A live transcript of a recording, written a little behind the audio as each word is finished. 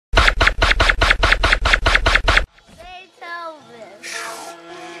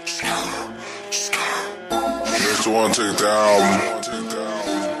you wanna take the album?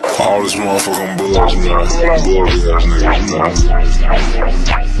 All this motherfucking bullshit, man. Bullshit ass niggas, man.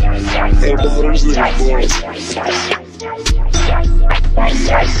 Hey, bro, this nigga bullshit.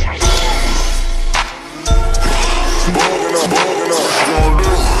 Bugging up, what you gonna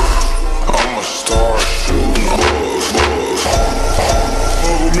do? I'm a star shooting bugs.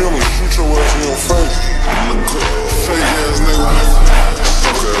 Bug me, I'ma shoot your ass in your face. Fake ass nigga.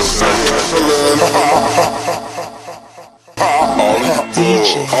 Suck ass nigga.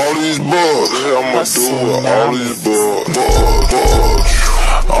 All these bugs, yeah, I'ma do it. All these bugs.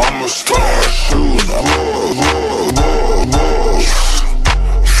 I'm a star shooting bugs.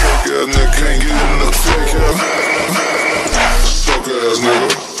 Fake ass nigga can't get in the fake ass. Suck ass nigga,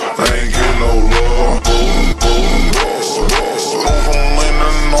 I ain't getting no love. I'm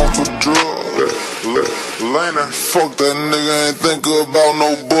leaning off a drug. Lana, fuck that nigga, ain't think about no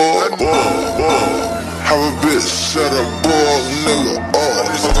bug. Have a bitch set a bug nigga up.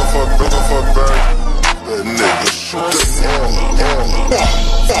 Fuck that nigga, shoot that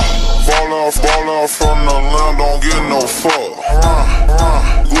Ball out from the line, don't get no fuck.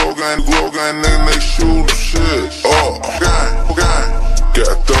 Glow gang, nigga, they shoot shit up.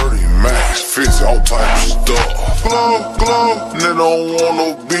 Got 30 max, 50, all type of stuff. Glow, nigga don't want no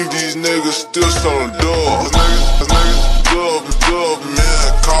beat, these niggas still selling dubs. Dub,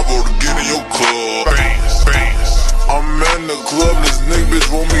 man, combo to get in your club. I'm in the club, this nigga bitch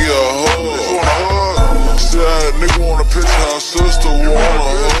want me a hug. Said nigga want a picture, her sister want a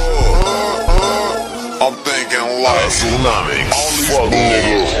hug. I'm thinking like tsunami, fuck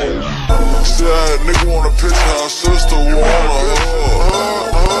nigga. Said nigga want a picture, her sister want a hug.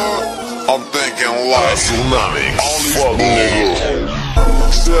 I'm thinking like tsunami, fuck nigga.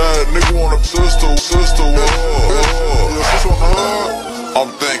 Said nigga want a sister want a hug. I'm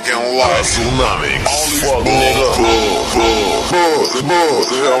thinking like tsunami, fuck nigga.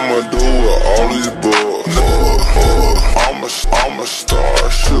 Bugs, I'ma do it, all these bugs. I'm a star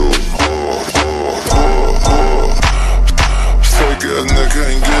shooting bugs. Fake ass nigga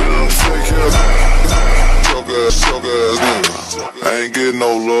ain't getting fake ass. Suck ass nigga, I ain't getting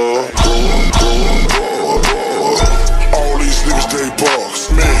no love. All these niggas they bugs.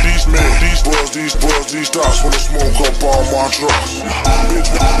 These stocks wanna smoke up all my trucks. Bitch,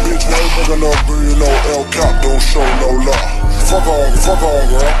 no fucking up, you know, El Cap don't show no love. Fuck on,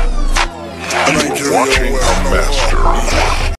 girl. I ain't giving your ass no love.